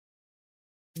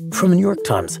From the New York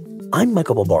Times, I'm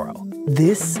Michael Barbaro.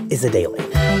 This is A Daily.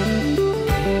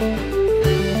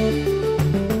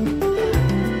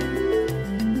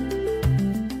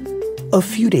 A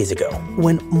few days ago,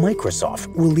 when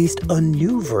Microsoft released a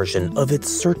new version of its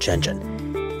search engine,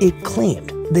 it claimed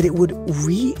that it would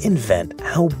reinvent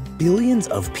how billions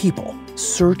of people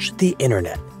search the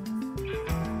internet.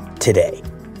 Today,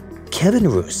 Kevin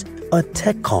Roose, a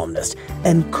tech columnist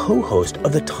and co-host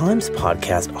of the Times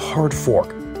podcast Hard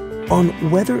Fork, on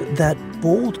whether that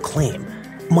bold claim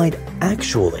might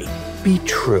actually be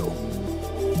true.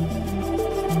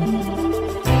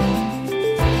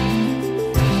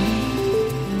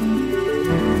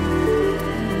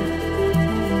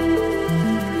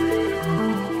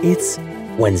 It's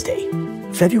Wednesday,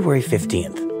 February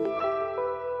 15th.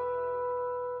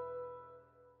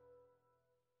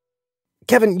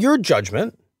 Kevin, your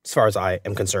judgment, as far as I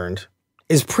am concerned,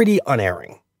 is pretty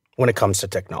unerring when it comes to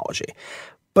technology.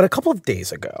 But a couple of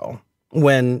days ago,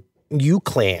 when you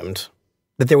claimed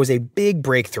that there was a big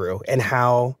breakthrough in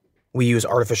how we use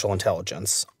artificial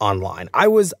intelligence online, I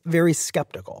was very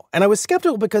skeptical. And I was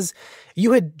skeptical because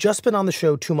you had just been on the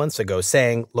show 2 months ago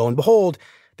saying, lo and behold,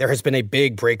 there has been a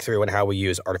big breakthrough in how we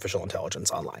use artificial intelligence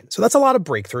online. So that's a lot of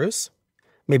breakthroughs,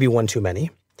 maybe one too many.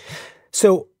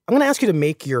 So I'm going to ask you to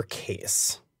make your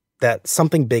case that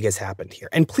something big has happened here.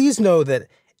 And please know that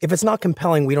if it's not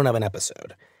compelling, we don't have an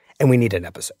episode, and we need an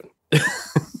episode.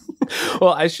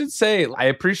 Well, I should say I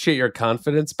appreciate your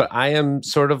confidence, but I am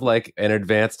sort of like an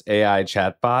advanced AI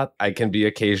chatbot. I can be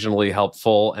occasionally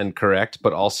helpful and correct,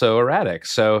 but also erratic.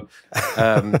 So,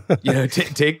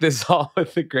 take this all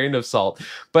with a grain of salt.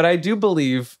 But I do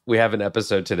believe we have an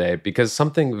episode today because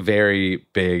something very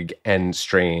big and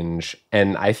strange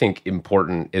and I think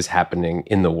important is happening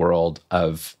in the world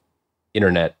of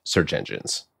internet search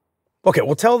engines. Okay,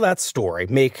 well, tell that story.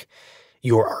 Make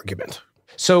your argument.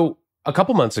 So a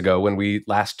couple months ago, when we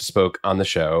last spoke on the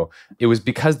show, it was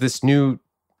because this new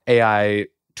AI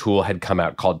tool had come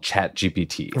out called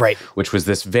ChatGPT, right, which was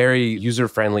this very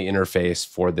user-friendly interface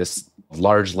for this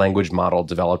large language model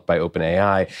developed by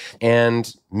OpenAI.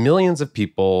 And millions of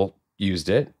people used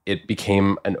it. It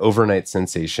became an overnight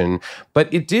sensation,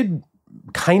 but it did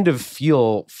kind of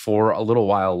feel for a little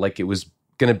while like it was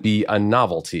going to be a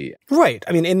novelty. Right.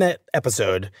 I mean, in that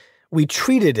episode, we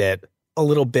treated it a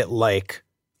little bit like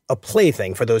a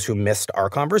plaything. For those who missed our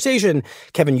conversation,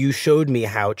 Kevin, you showed me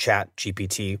how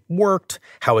ChatGPT worked,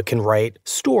 how it can write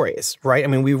stories, right? I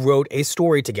mean, we wrote a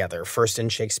story together, first in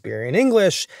Shakespearean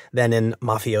English, then in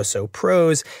mafioso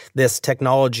prose. This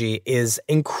technology is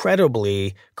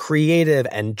incredibly creative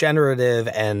and generative,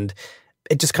 and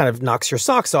it just kind of knocks your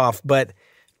socks off. But,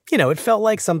 you know, it felt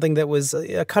like something that was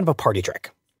a kind of a party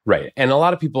trick. Right. And a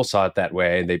lot of people saw it that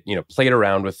way. They, played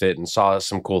around with it and saw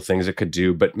some cool things it could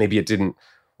do, but maybe it didn't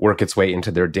work its way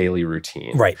into their daily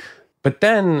routine. Right. But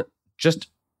then just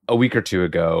a week or two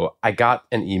ago, I got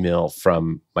an email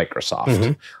from Microsoft.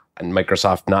 Mm-hmm. And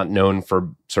Microsoft, not known for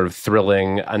sort of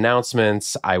thrilling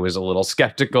announcements, I was a little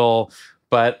skeptical,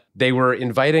 but they were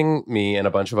inviting me and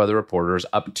a bunch of other reporters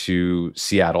up to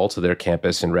Seattle, to their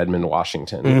campus in Redmond,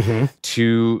 Washington, mm-hmm.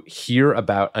 to hear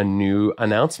about a new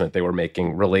announcement they were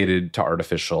making related to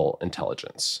artificial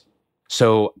intelligence.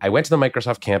 So I went to the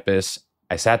Microsoft campus.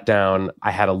 I sat down.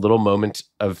 I had a little moment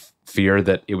of fear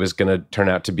that it was going to turn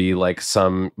out to be like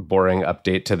some boring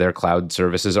update to their cloud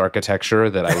services architecture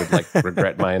that I would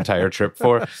regret my entire trip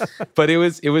for. But it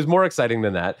was more exciting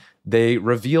than that. They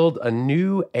revealed a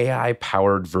new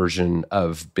AI-powered version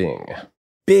of Bing.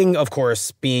 Bing, of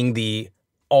course, being the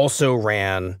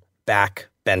also-ran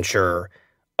backbencher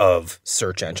of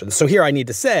search engines. So here I need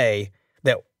to say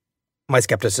that my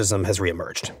skepticism has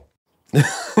reemerged.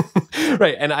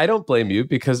 Right. And I don't blame you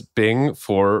because Bing,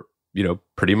 for,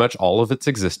 pretty much all of its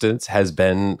existence, has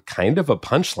been kind of a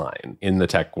punchline in the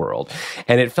tech world.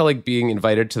 And it felt like being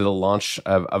invited to the launch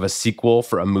of a sequel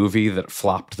for a movie that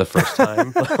flopped the first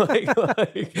time.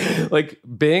 like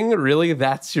Bing, really?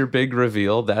 That's your big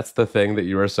reveal? That's the thing that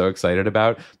you were so excited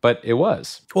about? But it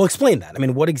was. Well, explain that. I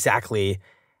mean, what exactly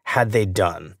had they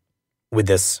done with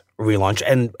this relaunch,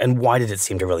 and why did it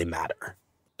seem to really matter?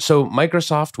 So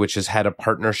Microsoft, which has had a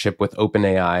partnership with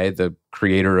OpenAI, the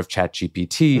creator of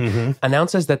ChatGPT, mm-hmm.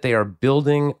 announces that they are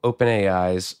building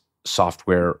OpenAI's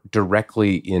software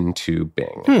directly into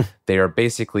Bing. They are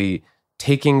basically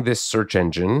taking this search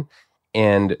engine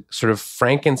and sort of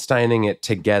Frankensteining it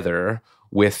together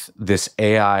with this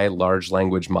AI large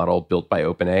language model built by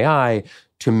OpenAI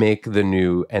to make the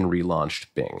new and relaunched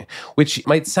Bing, which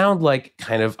might sound like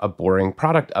kind of a boring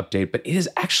product update, but it is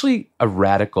actually a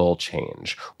radical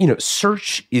change.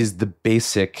 Search is the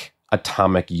basic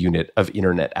atomic unit of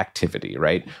internet activity,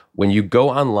 right? When you go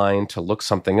online to look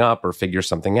something up or figure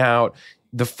something out,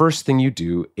 the first thing you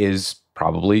do is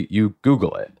probably you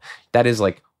Google it. That is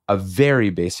like a very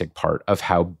basic part of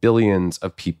how billions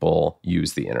of people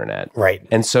use the internet. Right.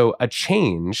 And so a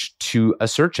change to a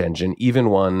search engine, even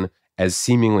one as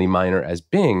seemingly minor as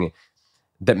Bing,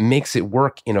 that makes it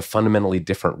work in a fundamentally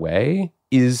different way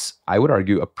is, I would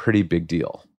argue, a pretty big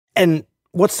deal. And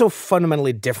what's so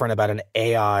fundamentally different about an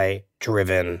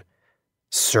AI-driven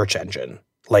search engine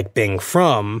like Bing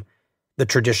from the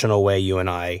traditional way you and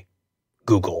I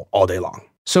Google all day long?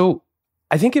 So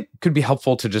I think it could be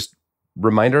helpful to just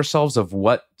remind ourselves of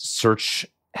what search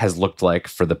has looked like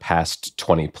for the past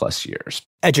 20 plus years.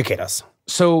 Educate us.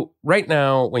 So right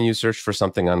now, when you search for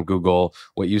something on Google,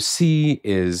 what you see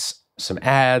is some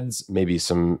ads, maybe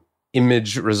some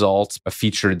image results, a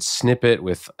featured snippet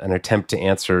with an attempt to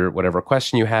answer whatever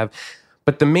question you have.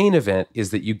 But the main event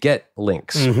is that you get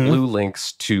links, blue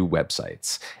links to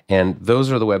websites. And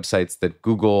those are the websites that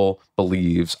Google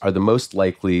believes are the most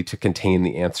likely to contain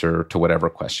the answer to whatever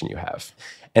question you have.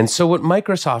 And so what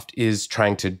Microsoft is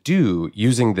trying to do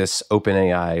using this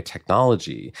OpenAI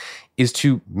technology is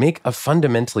to make a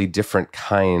fundamentally different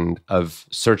kind of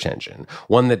search engine,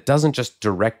 one that doesn't just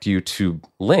direct you to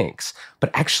links,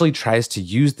 but actually tries to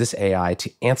use this AI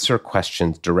to answer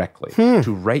questions directly,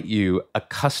 to write you a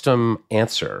custom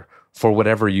answer for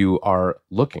whatever you are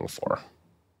looking for.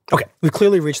 Okay, we've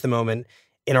clearly reached the moment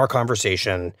in our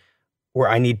conversation where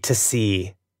I need to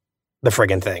see the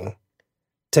friggin' thing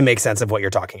to make sense of what you're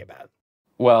talking about.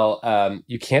 Well,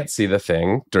 you can't see the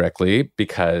thing directly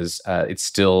because it's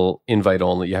still invite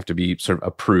only. You have to be sort of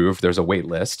approved. There's a wait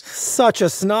list. Such a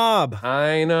snob.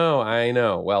 I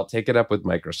know. Well, take it up with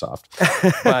Microsoft.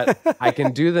 But I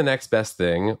can do the next best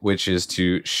thing, which is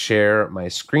to share my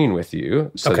screen with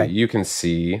you so that you can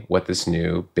see what this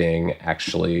new Bing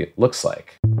actually looks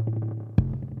like.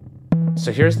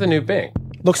 So here's the new Bing.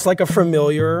 Looks like a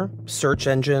familiar search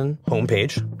engine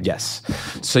homepage. Yes.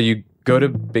 So you go to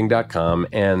bing.com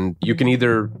and you can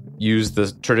either use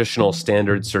the traditional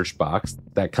standard search box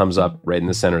that comes up right in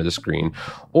the center of the screen,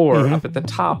 or up at the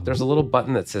top, there's a little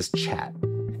button that says chat.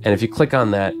 And if you click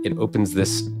on that, it opens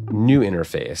this new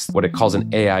interface, what it calls an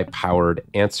AI-powered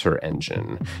answer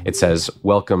engine. It says,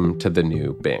 welcome to the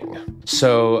new Bing.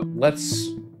 So let's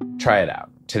try it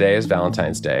out. Today is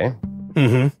Valentine's Day.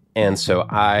 And so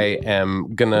I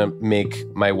am going to make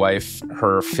my wife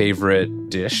her favorite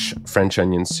dish, French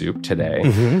onion soup,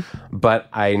 today. But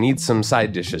I need some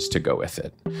side dishes to go with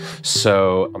it.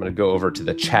 So I'm going to go over to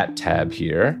the chat tab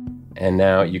here. And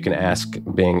now you can ask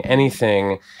Bing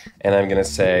anything. And I'm going to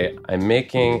say, I'm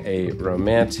making a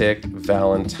romantic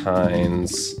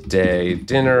Valentine's Day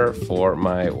dinner for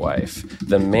my wife.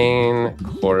 The main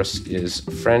course is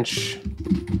French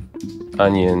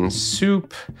onion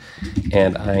soup,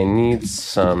 and I need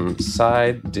some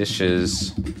side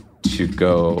dishes to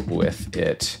go with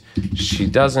it. She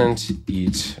doesn't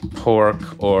eat pork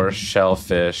or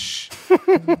shellfish.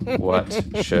 What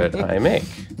should I make?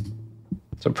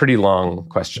 It's a pretty long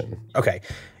question. Okay.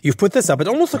 You've put this up. It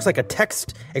almost looks like a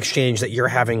text exchange that you're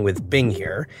having with Bing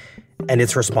here. And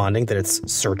it's responding that it's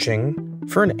searching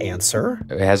for an answer.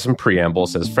 It has some preamble. It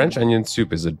says, French onion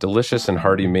soup is a delicious and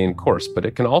hearty main course, but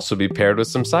it can also be paired with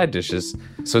some side dishes.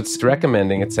 So it's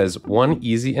recommending, it says, one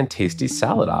easy and tasty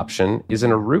salad option is an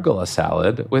arugula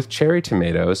salad with cherry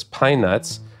tomatoes, pine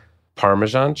nuts,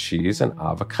 Parmesan cheese, and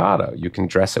avocado. You can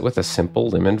dress it with a simple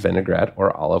lemon vinaigrette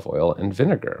or olive oil and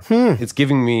vinegar. It's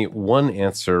giving me one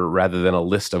answer rather than a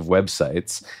list of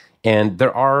websites. And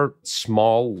there are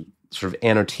small sort of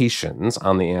annotations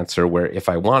on the answer where if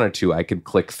I wanted to, I could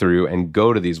click through and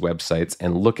go to these websites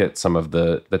and look at some of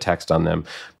the text on them.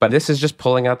 But this is just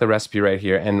pulling out the recipe right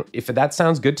here. And if that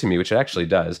sounds good to me, which it actually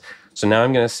does, so now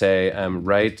I'm going to say,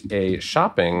 write a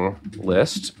shopping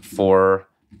list for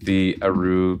the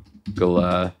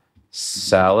arugula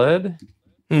salad.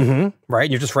 Right.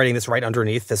 You're just writing this right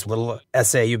underneath this little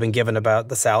essay you've been given about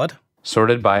the salad.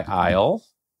 Sorted by aisle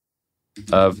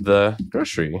of the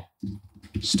grocery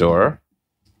store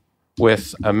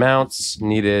with amounts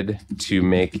needed to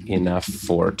make enough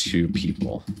for 2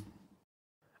 people.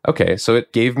 Okay, so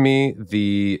it gave me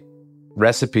the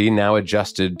recipe now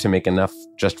adjusted to make enough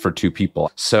just for 2 people.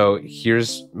 So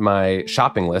here's my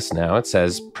shopping list now. It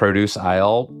says produce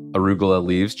aisle, arugula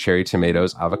leaves, cherry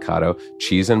tomatoes, avocado,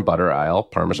 cheese and butter aisle,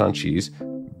 Parmesan cheese,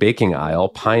 baking aisle,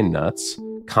 pine nuts,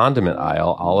 condiment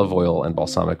aisle, olive oil and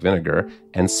balsamic vinegar,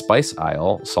 and spice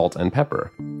aisle, salt and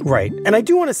pepper. Right. And I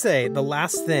do want to say the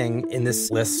last thing in this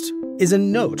list is a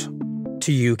note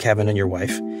to you, Kevin, and your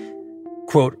wife.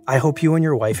 quote, I hope you and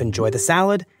your wife enjoy the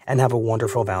salad and have a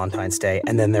wonderful Valentine's Day.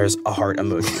 And then there's a heart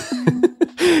emoji.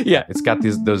 Yeah, it's got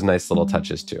those nice little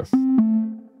touches too.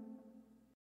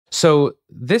 So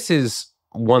this is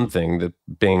one thing that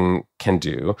Bing can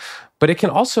do, but it can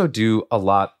also do a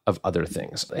lot of other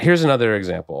things. Here's another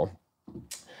example.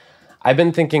 I've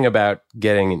been thinking about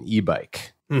getting an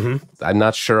e-bike. I'm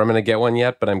not sure I'm going to get one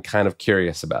yet, but I'm kind of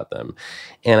curious about them.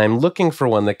 And I'm looking for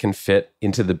one that can fit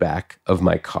into the back of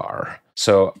my car.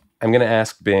 So I'm going to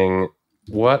ask Bing,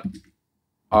 what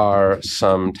are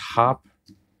some top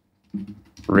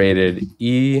rated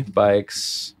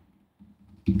e-bikes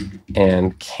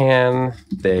and can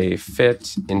they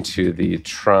fit into the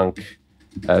trunk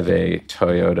of a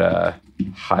Toyota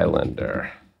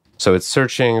Highlander? So it's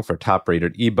searching for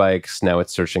top-rated e-bikes. Now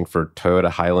it's searching for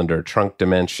Toyota Highlander trunk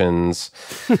dimensions.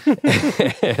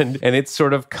 and it's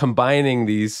sort of combining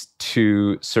these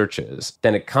two searches.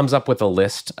 Then it comes up with a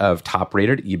list of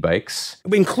top-rated e-bikes.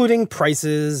 Including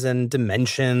prices and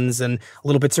dimensions and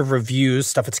little bits of reviews,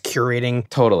 stuff it's curating.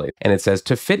 Totally. And it says,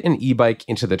 to fit an e-bike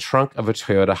into the trunk of a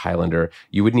Toyota Highlander,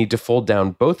 you would need to fold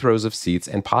down both rows of seats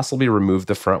and possibly remove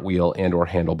the front wheel and or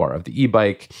handlebar of the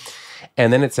e-bike.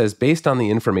 And then it says, based on the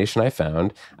information I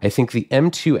found, I think the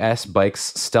M2S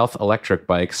Bikes Stealth Electric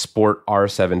Bike Sport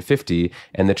R750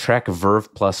 and the Trek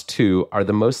Verve Plus 2 are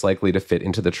the most likely to fit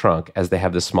into the trunk as they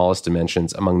have the smallest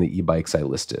dimensions among the e-bikes I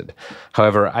listed.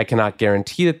 However, I cannot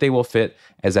guarantee that they will fit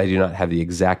as I do not have the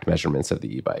exact measurements of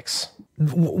the e-bikes.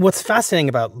 What's fascinating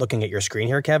about looking at your screen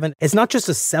here, Kevin, it's not just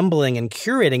assembling and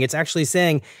curating, it's actually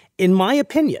saying, in my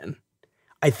opinion,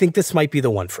 I think this might be the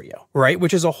one for you, right?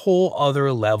 Which is a whole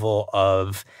other level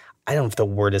of, I don't know if the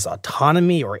word is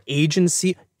autonomy or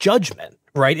agency, judgment,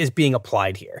 right, is being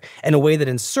applied here in a way that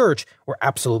in search, we're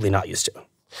absolutely not used to.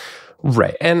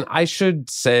 Right. And I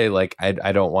should say, like, I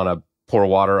don't want to pour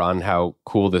water on how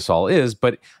cool this all is,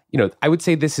 but I would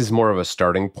say this is more of a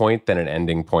starting point than an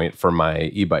ending point for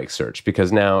my e-bike search,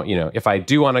 because now, if I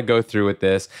do want to go through with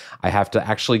this, I have to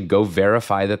actually go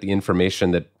verify that the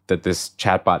information that this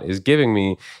chatbot is giving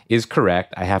me is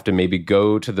correct. I have to maybe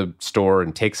go to the store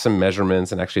and take some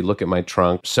measurements and actually look at my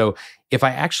trunk. So if I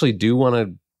actually do want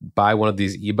to buy one of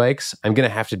these e-bikes, I'm going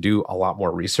to have to do a lot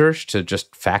more research to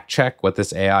just fact check what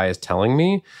this AI is telling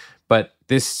me. But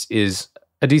this is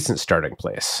a decent starting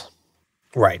place.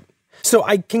 Right. So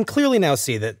I can clearly now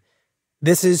see that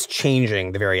this is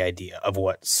changing the very idea of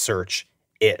what search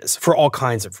is for all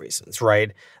kinds of reasons,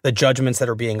 right? The judgments that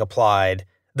are being applied,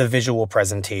 the visual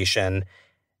presentation,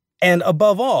 and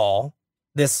above all,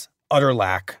 this utter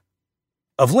lack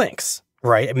of links,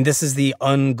 right? I mean, this is the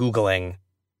un-Googling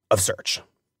of search.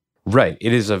 Right.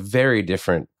 It is a very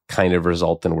different kind of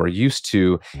result than we're used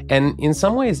to. And in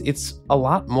some ways, it's a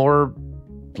lot more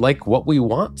like what we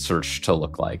want search to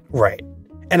look like. Right.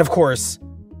 And of course,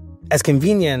 as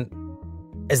convenient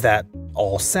as that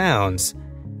all sounds,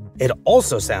 it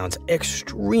also sounds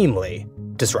extremely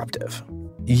disruptive.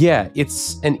 Yeah,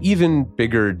 it's an even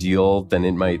bigger deal than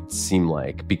it might seem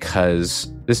like,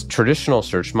 because this traditional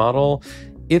search model,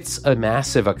 it's a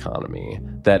massive economy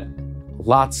that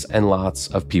lots and lots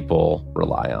of people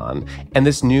rely on. And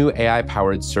this new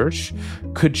AI-powered search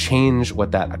could change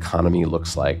what that economy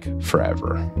looks like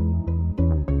forever.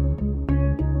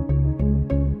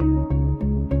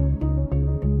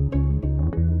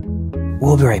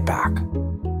 We'll be right back.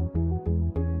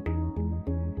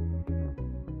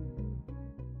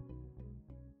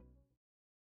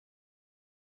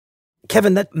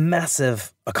 Kevin, that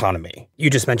massive economy you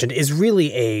just mentioned is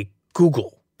really a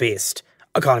Google-based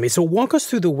economy. So walk us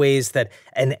through the ways that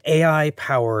an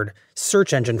AI-powered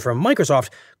search engine from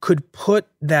Microsoft could put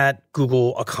that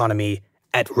Google economy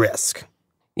at risk.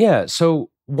 Yeah, so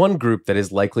one group that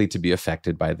is likely to be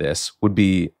affected by this would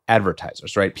be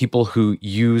advertisers, right? People who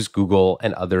use Google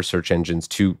and other search engines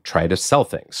to try to sell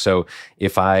things. So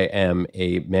if I am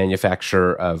a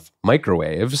manufacturer of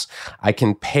microwaves, I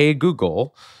can pay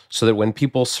Google so that when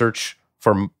people search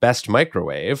for best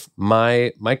microwave,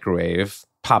 my microwave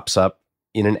pops up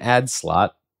in an ad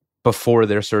slot before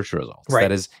their search results. Right.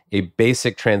 That is a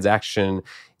basic transaction.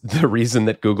 The reason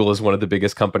that Google is one of the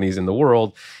biggest companies in the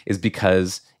world is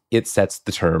because it sets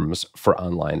the terms for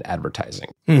online advertising.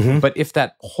 Mm-hmm. But if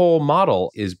that whole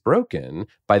model is broken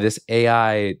by this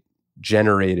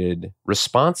AI-generated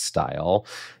response style,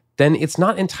 then it's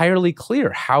not entirely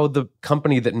clear how the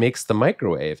company that makes the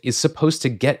microwave is supposed to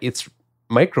get its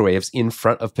microwaves in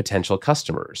front of potential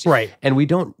customers. Right. And we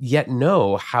don't yet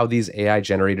know how these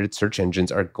AI-generated search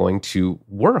engines are going to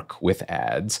work with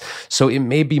ads. So it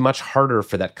may be much harder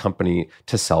for that company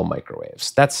to sell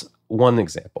microwaves. That's one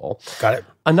example. Got it.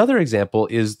 Another example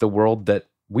is the world that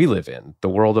we live in, the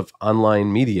world of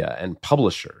online media and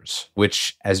publishers,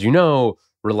 which, as you know,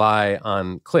 rely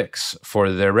on clicks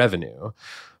for their revenue.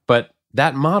 But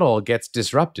that model gets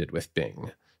disrupted with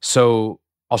Bing. So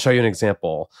I'll show you an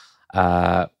example.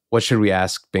 What should we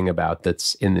ask Bing about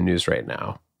that's in the news right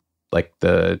now? Like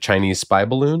the Chinese spy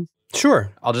balloon?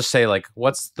 Sure. I'll just say, like,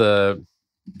 what's the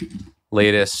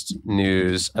latest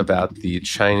news about the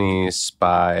Chinese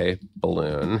spy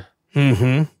balloon?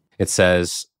 Mm-hmm. It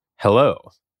says,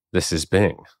 hello, this is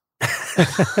Bing.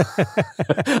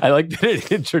 I like that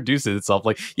it introduces itself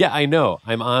like, yeah, I know,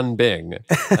 I'm on Bing.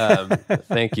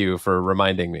 Thank you for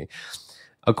reminding me.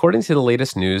 According to the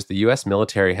latest news, the U.S.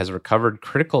 military has recovered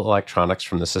critical electronics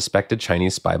from the suspected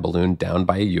Chinese spy balloon down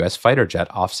by a U.S. fighter jet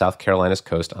off South Carolina's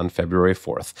coast on February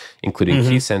 4th, including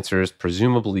key sensors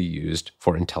presumably used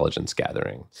for intelligence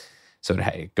gathering. So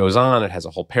it goes on, it has a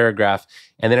whole paragraph,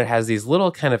 and then it has these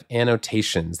little kind of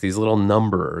annotations, these little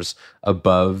numbers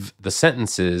above the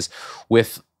sentences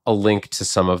with a link to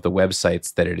some of the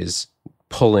websites that it is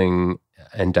pulling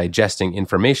and digesting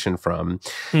information from,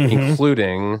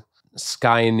 including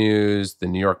Sky News, the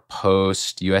New York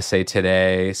Post, USA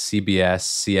Today, CBS,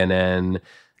 CNN.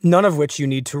 None of which you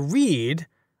need to read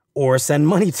or send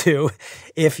money to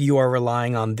if you are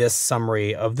relying on this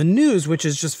summary of the news, which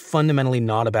is just fundamentally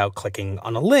not about clicking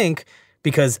on a link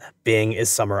because Bing is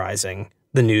summarizing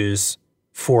the news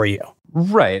for you.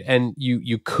 Right. And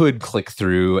you could click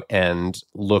through and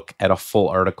look at a full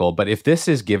article. But if this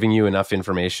is giving you enough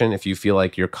information, if you feel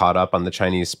like you're caught up on the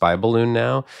Chinese spy balloon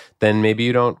now, then maybe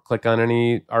you don't click on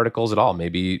any articles at all.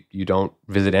 Maybe you don't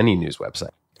visit any news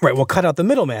website. Right. We'll cut out the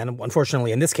middleman.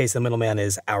 Unfortunately, in this case, the middleman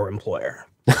is our employer.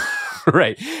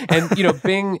 Right. And,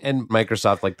 Bing and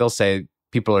Microsoft, like, they'll say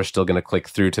people are still going to click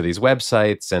through to these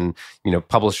websites and,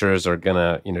 publishers are going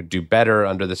to, do better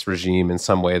under this regime in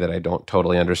some way that I don't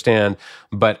totally understand.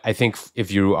 But I think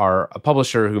if you are a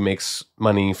publisher who makes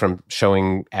money from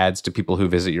showing ads to people who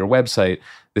visit your website,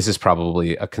 this is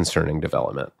probably a concerning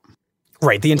development.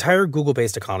 Right. The entire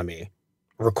Google-based economy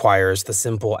requires the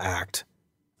simple act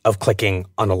of clicking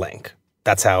on a link.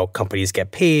 That's how companies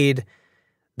get paid.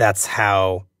 That's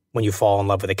how, when you fall in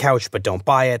love with a couch but don't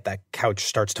buy it, that couch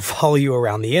starts to follow you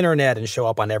around the internet and show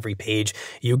up on every page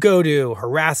you go to,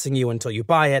 harassing you until you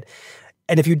buy it.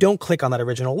 And if you don't click on that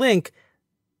original link,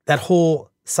 that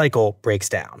whole cycle breaks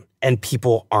down and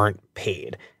people aren't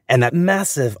paid. And that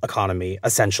massive economy,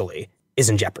 essentially, is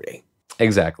in jeopardy.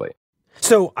 Exactly.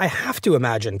 So I have to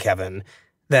imagine, Kevin,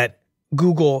 that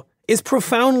Google is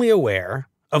profoundly aware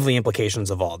of the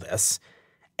implications of all this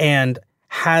and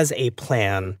has a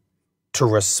plan to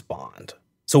respond.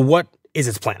 So what is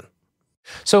its plan?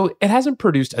 So it hasn't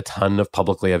produced a ton of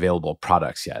publicly available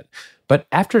products yet. But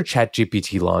after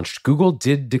ChatGPT launched, Google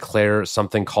did declare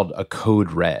something called a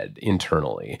code red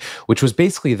internally, which was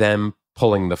basically them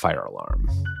pulling the fire alarm.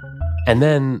 And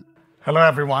then... Hello,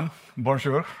 everyone.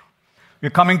 Bonjour. We're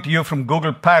coming to you from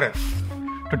Google Paris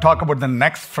to talk about the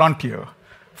next frontier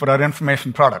for our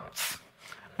information products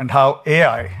and how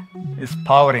AI is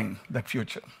powering that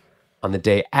future. On the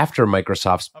day after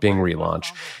Microsoft's Bing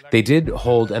relaunch, they did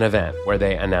hold an event where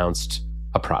they announced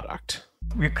a product.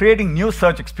 We're creating new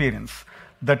search experience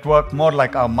that work more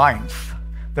like our minds,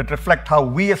 that reflect how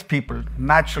we as people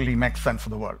naturally make sense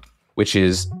of the world. Which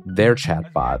is their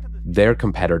chatbot, their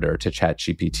competitor to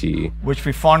ChatGPT, which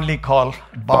we fondly call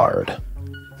Bard.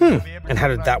 And how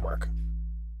did that work?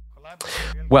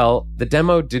 Well, the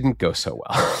demo didn't go so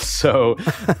well. So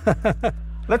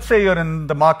let's say you're in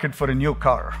the market for a new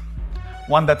car,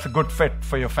 one that's a good fit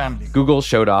for your family. Google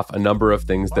showed off a number of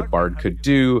things that Bard could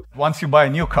do. Once you buy a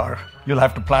new car, you'll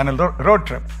have to plan a road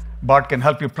trip. Bard can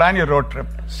help you plan your road trip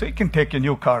so you can take your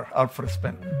new car out for a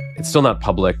spin. It's still not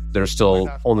public. They're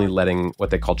still only letting what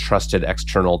they call trusted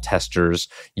external testers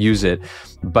use it.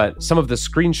 But some of the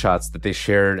screenshots that they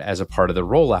shared as a part of the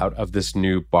rollout of this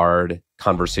new Bard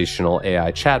conversational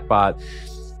AI chatbot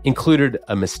included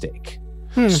a mistake.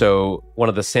 So one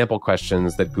of the sample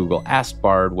questions that Google asked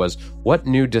Bard was, what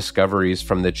new discoveries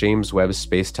from the James Webb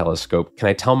Space Telescope can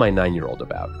I tell my 9-year-old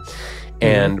about?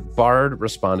 And Bard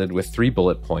responded with 3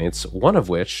 bullet points, one of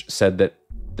which said that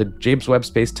the James Webb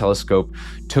Space Telescope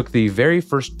took the very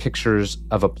first pictures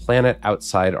of a planet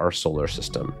outside our solar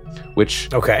system, which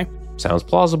sounds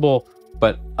plausible,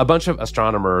 but a bunch of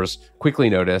astronomers quickly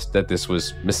noticed that this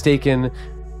was mistaken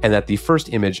and that the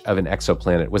first image of an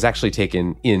exoplanet was actually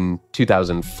taken in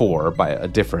 2004 by a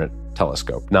different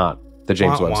telescope, not the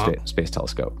James Webb Space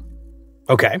Telescope.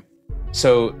 Okay.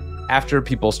 So after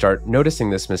people start noticing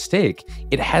this mistake,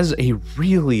 it has a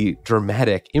really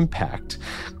dramatic impact.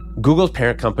 Google's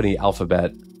parent company,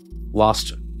 Alphabet,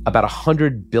 lost about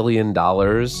 $100 billion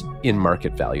in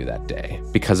market value that day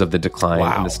because of the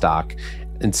decline in the stock.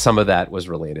 And some of that was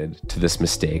related to this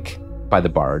mistake by the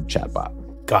Bard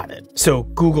chatbot. Got it. So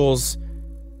Google's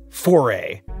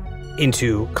foray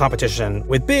into competition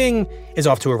with Bing is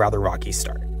off to a rather rocky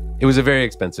start. It was a very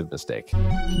expensive mistake.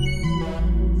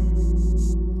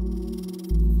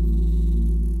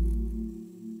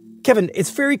 Kevin,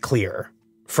 it's very clear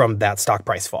from that stock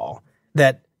price fall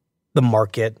that the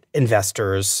market,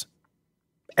 investors,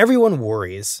 everyone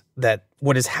worries that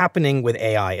what is happening with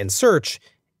AI in search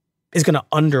is going to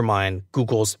undermine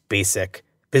Google's basic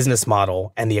business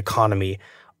model and the economy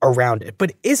around it.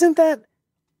 But isn't that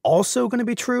also going to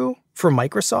be true for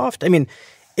Microsoft? I mean,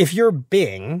 if you're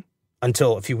Bing,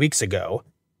 until a few weeks ago,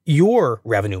 your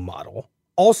revenue model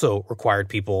also required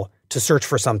people to search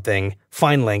for something,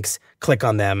 find links, click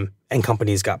on them, and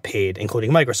companies got paid,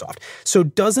 including Microsoft. So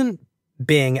doesn't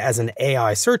Bing as an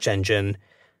AI search engine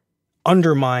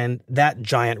undermine that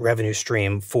giant revenue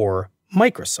stream for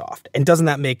Microsoft? And doesn't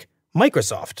that make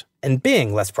Microsoft and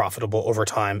Bing less profitable over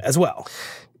time as well?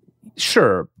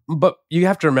 Sure, but you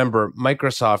have to remember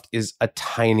Microsoft is a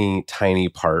tiny, tiny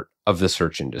part of the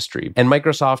search industry. And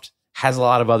Microsoft has a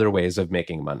lot of other ways of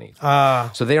making money.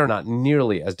 So they are not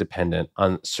nearly as dependent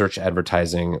on search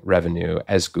advertising revenue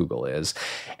as Google is.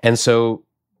 And so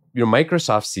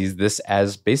Microsoft sees this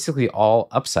as basically all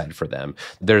upside for them.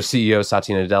 Their CEO,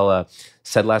 Satya Nadella,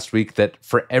 said last week that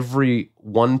for every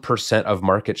 1% of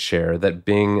market share that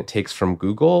Bing takes from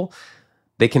Google,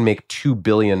 they can make $2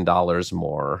 billion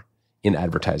more in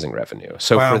advertising revenue.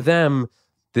 So for them,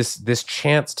 this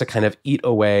chance to kind of eat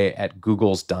away at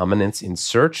Google's dominance in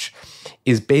search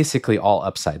is basically all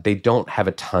upside. They don't have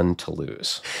a ton to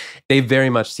lose. They very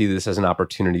much see this as an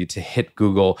opportunity to hit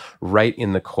Google right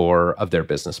in the core of their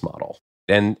business model.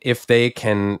 And if they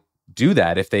can do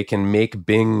that, if they can make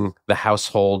Bing the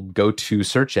household go-to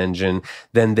search engine,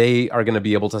 then they are going to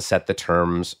be able to set the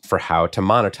terms for how to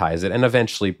monetize it and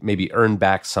eventually maybe earn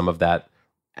back some of that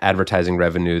advertising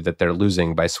revenue that they're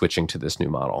losing by switching to this new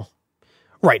model.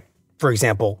 Right. For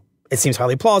example, it seems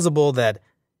highly plausible that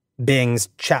Bing's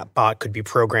chatbot could be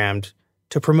programmed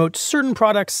to promote certain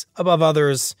products above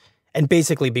others and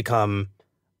basically become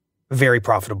very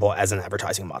profitable as an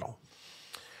advertising model.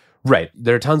 Right.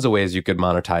 There are tons of ways you could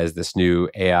monetize this new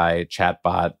AI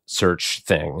chatbot search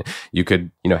thing. You could,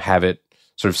 have it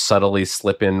sort of subtly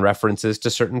slip in references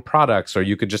to certain products, or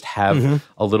you could just have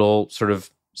a little sort of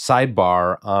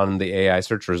sidebar on the AI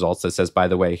search results that says, by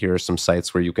the way, here are some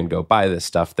sites where you can go buy this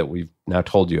stuff that we've now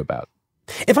told you about.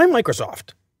 If I'm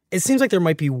Microsoft, it seems like there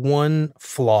might be one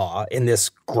flaw in this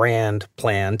grand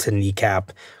plan to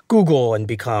kneecap Google and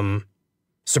become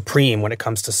supreme when it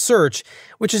comes to search,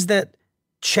 which is that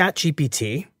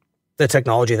ChatGPT, the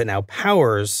technology that now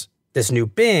powers this new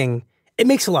Bing, it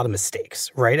makes a lot of mistakes,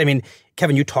 right? I mean,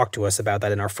 Kevin, you talked to us about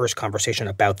that in our first conversation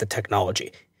about the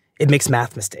technology. It makes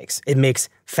math mistakes. It makes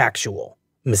factual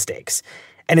mistakes.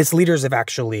 And its leaders have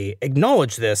actually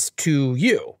acknowledged this to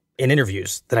you in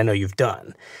interviews that I know you've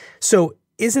done. So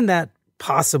isn't that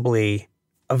possibly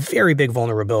a very big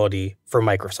vulnerability for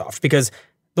Microsoft? Because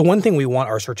the one thing we want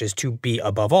our searches to be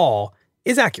above all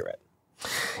is accurate.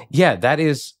 Yeah, that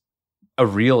is a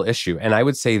real issue. And I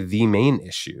would say the main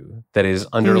issue that is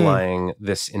underlying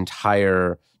this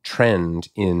entire trend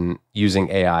in using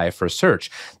AI for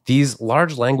search. These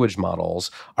large language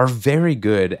models are very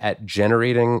good at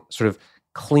generating sort of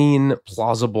clean,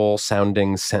 plausible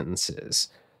sounding sentences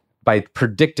by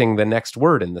predicting the next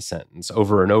word in the sentence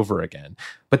over and over again.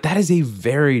 But that is a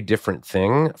very different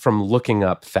thing from looking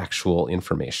up factual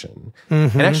information.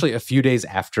 And actually, a few days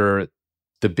after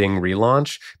the Bing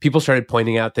relaunch, people started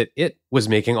pointing out that it was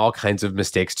making all kinds of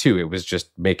mistakes too. It was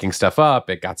just making stuff up.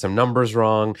 It got some numbers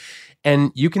wrong.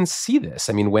 And you can see this.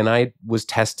 I mean, when I was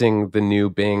testing the new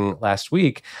Bing last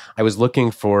week, I was looking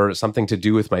for something to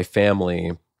do with my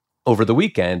family over the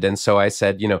weekend. And so I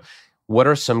said, what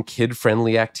are some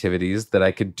kid-friendly activities that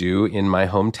I could do in my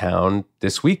hometown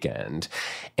this weekend?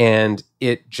 And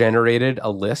it generated a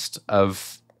list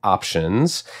of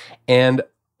options. And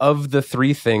of the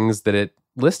 3 things that it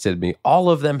listed me, all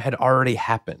of them had already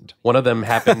happened. One of them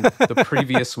happened the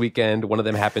previous weekend. One of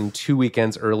them happened 2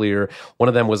 weekends earlier. One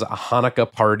of them was a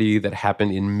Hanukkah party that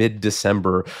happened in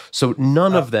mid-December. So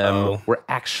none of them were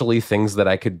actually things that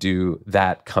I could do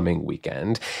that coming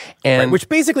weekend. And which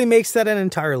basically makes that an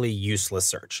entirely useless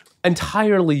search.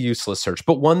 Entirely useless search,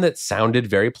 but one that sounded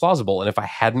very plausible. And if I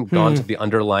hadn't gone to the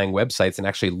underlying websites and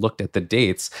actually looked at the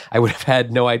dates, I would have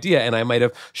had no idea. And I might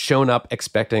have shown up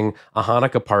expecting a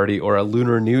Hanukkah party or a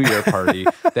Lunar New Year party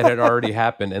that had already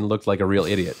happened and looked like a real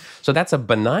idiot. So that's a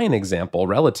benign example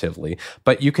relatively,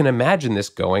 but you can imagine this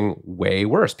going way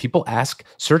worse. People ask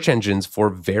search engines for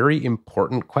very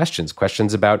important questions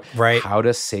about how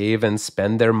to save and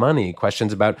spend their money,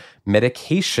 questions about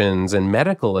medications and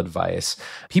medical advice.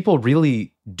 People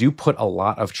really do put a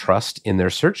lot of trust in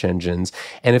their search engines.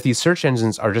 And if these search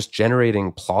engines are just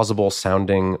generating plausible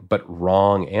sounding but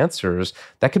wrong answers,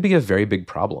 that could be a very big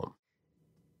problem.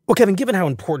 Well, Kevin, given how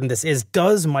important this is,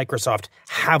 does Microsoft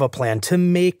have a plan to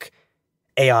make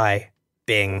AI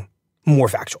Bing more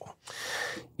factual?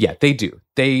 Yeah, they do.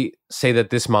 They say that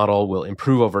this model will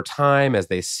improve over time as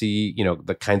they see,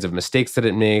 the kinds of mistakes that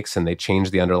it makes, and they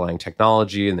change the underlying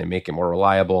technology and they make it more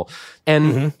reliable.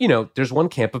 And, there's one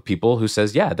camp of people who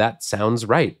says, yeah, that sounds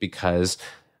right, because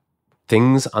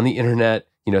things on the internet,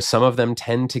 some of them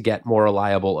tend to get more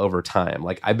reliable over time.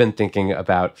 Like I've been thinking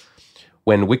about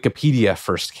when Wikipedia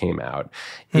first came out,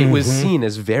 it was seen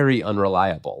as very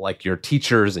unreliable. Like your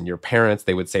teachers and your parents,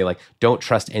 they would say, like, don't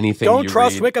trust anything you read. Don't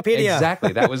trust Wikipedia.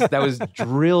 Exactly. That was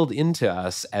drilled into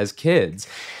us as kids.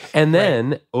 And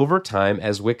then over time,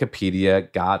 as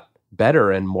Wikipedia got better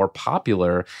and more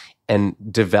popular and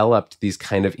developed these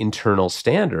kind of internal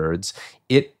standards,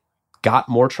 it got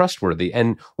more trustworthy.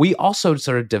 And we also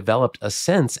sort of developed a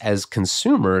sense as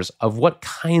consumers of what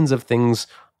kinds of things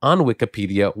on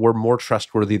Wikipedia were more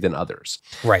trustworthy than others.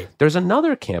 Right. There's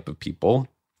another camp of people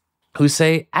who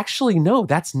say, actually, no,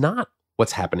 that's not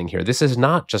what's happening here. This is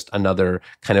not just another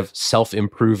kind of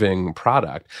self-improving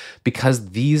product,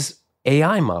 because these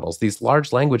AI models, these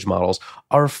large language models,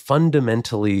 are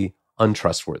fundamentally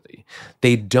untrustworthy.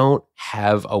 They don't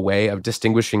have a way of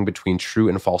distinguishing between true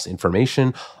and false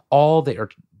information. All they are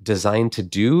designed to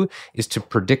do is to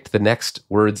predict the next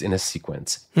words in a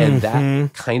sequence. And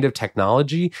that kind of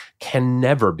technology can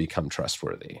never become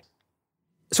trustworthy.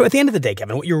 So at the end of the day,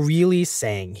 Kevin, what you're really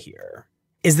saying here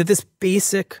is that this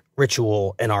basic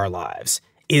ritual in our lives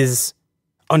is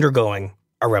undergoing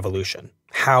a revolution,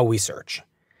 how we search.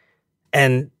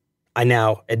 And I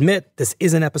now admit this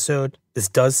is an episode. This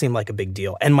does seem like a big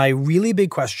deal. And my really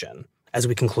big question as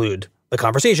we conclude the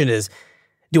conversation is,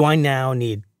 do I now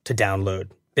need to download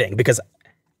Bing? Because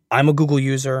I'm a Google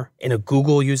user in a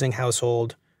Google using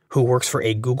household who works for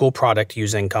a Google product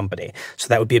using company. So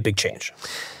that would be a big change.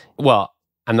 Well,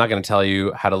 I'm not going to tell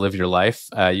you how to live your life.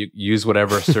 You use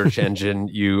whatever search engine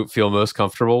you feel most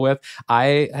comfortable with.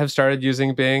 I have started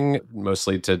using Bing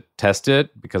mostly to test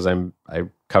it because I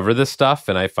cover this stuff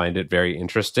and I find it very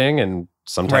interesting and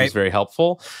sometimes very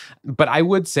helpful. But I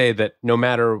would say that no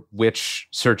matter which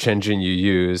search engine you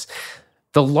use,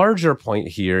 the larger point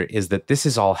here is that this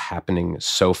is all happening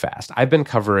so fast. I've been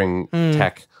covering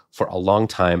tech for a long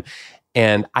time,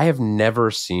 and I have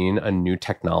never seen a new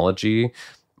technology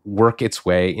work its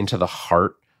way into the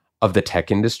heart of the tech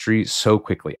industry so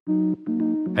quickly.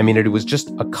 I mean, it was just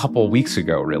a couple weeks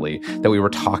ago, really, that we were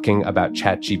talking about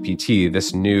ChatGPT,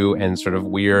 this new and sort of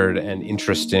weird and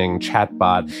interesting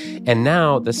chatbot. And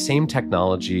now the same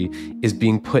technology is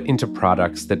being put into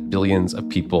products that billions of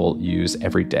people use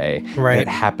every day. Right. And it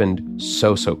happened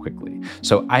so quickly.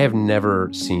 So I have never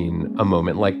seen a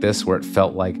moment like this where it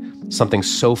felt like something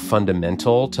so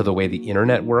fundamental to the way the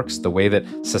internet works, the way that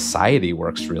society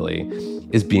works, really,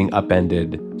 is being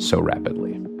upended so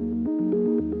rapidly.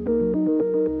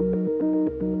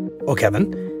 Well,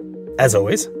 Kevin, as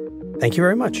always, thank you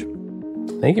very much.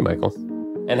 Thank you, Michael.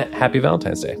 And happy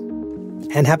Valentine's Day.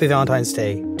 And happy Valentine's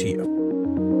Day to you.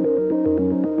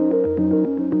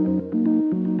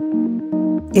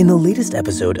 In the latest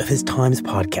episode of his Times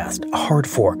podcast, Hard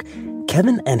Fork,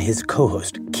 Kevin and his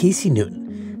co-host, Casey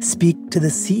Newton, speak to the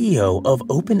CEO of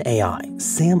OpenAI,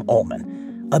 Sam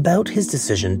Altman, about his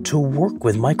decision to work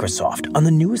with Microsoft on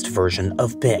the newest version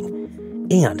of Bing,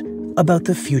 and about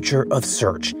the future of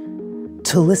search.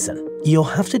 To listen, you'll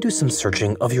have to do some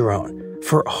searching of your own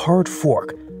for Hard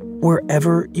Fork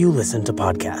wherever you listen to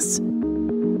podcasts.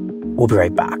 We'll be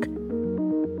right back.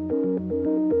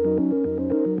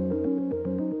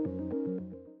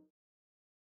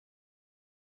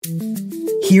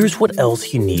 Here's what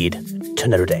else you need to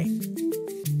know today.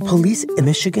 Police in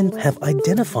Michigan have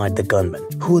identified the gunman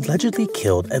who allegedly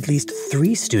killed at least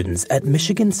 3 students at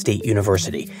Michigan State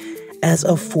University as a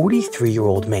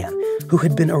 43-year-old man who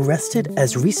had been arrested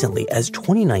as recently as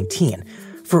 2019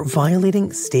 for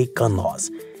violating state gun laws.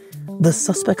 The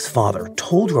suspect's father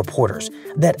told reporters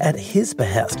that at his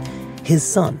behest, his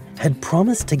son had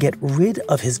promised to get rid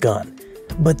of his gun,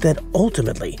 but that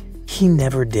ultimately he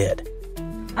never did.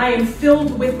 I am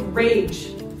filled with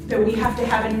rage that we have to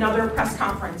have another press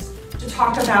conference to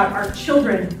talk about our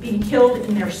children being killed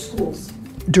in their schools.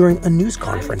 During a news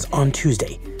conference on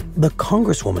Tuesday, the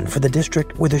congresswoman for the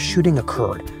district where the shooting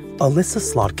occurred, Alyssa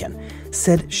Slotkin,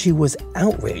 said she was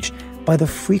outraged by the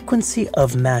frequency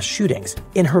of mass shootings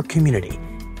in her community,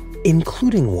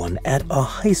 including one at a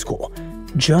high school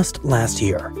just last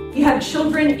year. We have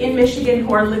children in Michigan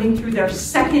who are living through their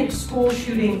second school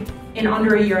shooting in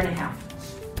under a year and a half.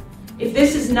 If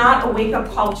this is not a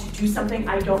wake-up call to do something,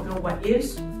 I don't know what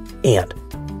is. And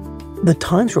the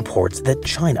Times reports that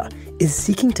China is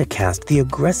seeking to cast the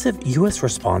aggressive U.S.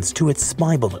 response to its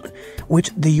spy balloon,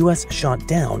 which the U.S. shot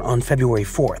down on February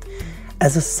 4th,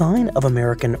 as a sign of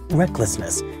American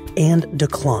recklessness and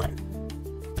decline.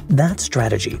 That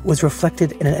strategy was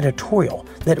reflected in an editorial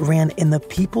that ran in the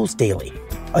People's Daily,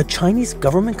 a Chinese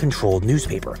government-controlled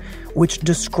newspaper, which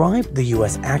described the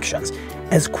U.S. actions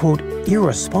as, quote,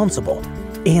 irresponsible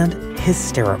and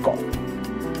hysterical.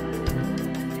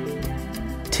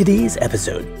 Today's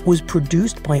episode was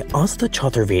produced by Asta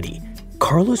Chaturvedi,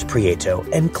 Carlos Prieto,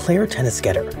 and Claire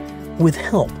Tennisgetter, with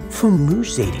help from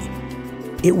Mouj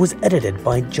Zaidi. It was edited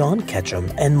by John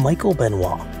Ketchum and Michael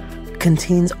Benoit,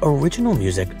 contains original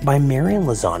music by Marian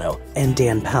Lozano and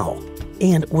Dan Powell,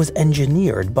 and was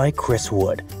engineered by Chris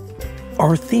Wood.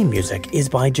 Our theme music is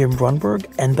by Jim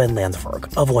Brunberg and Ben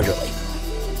Landsberg of Wonderly.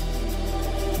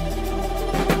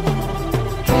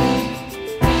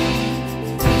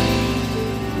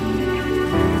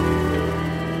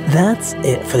 That's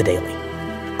it for the Daily.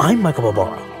 I'm Michael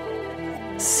Barbaro.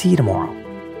 See you tomorrow.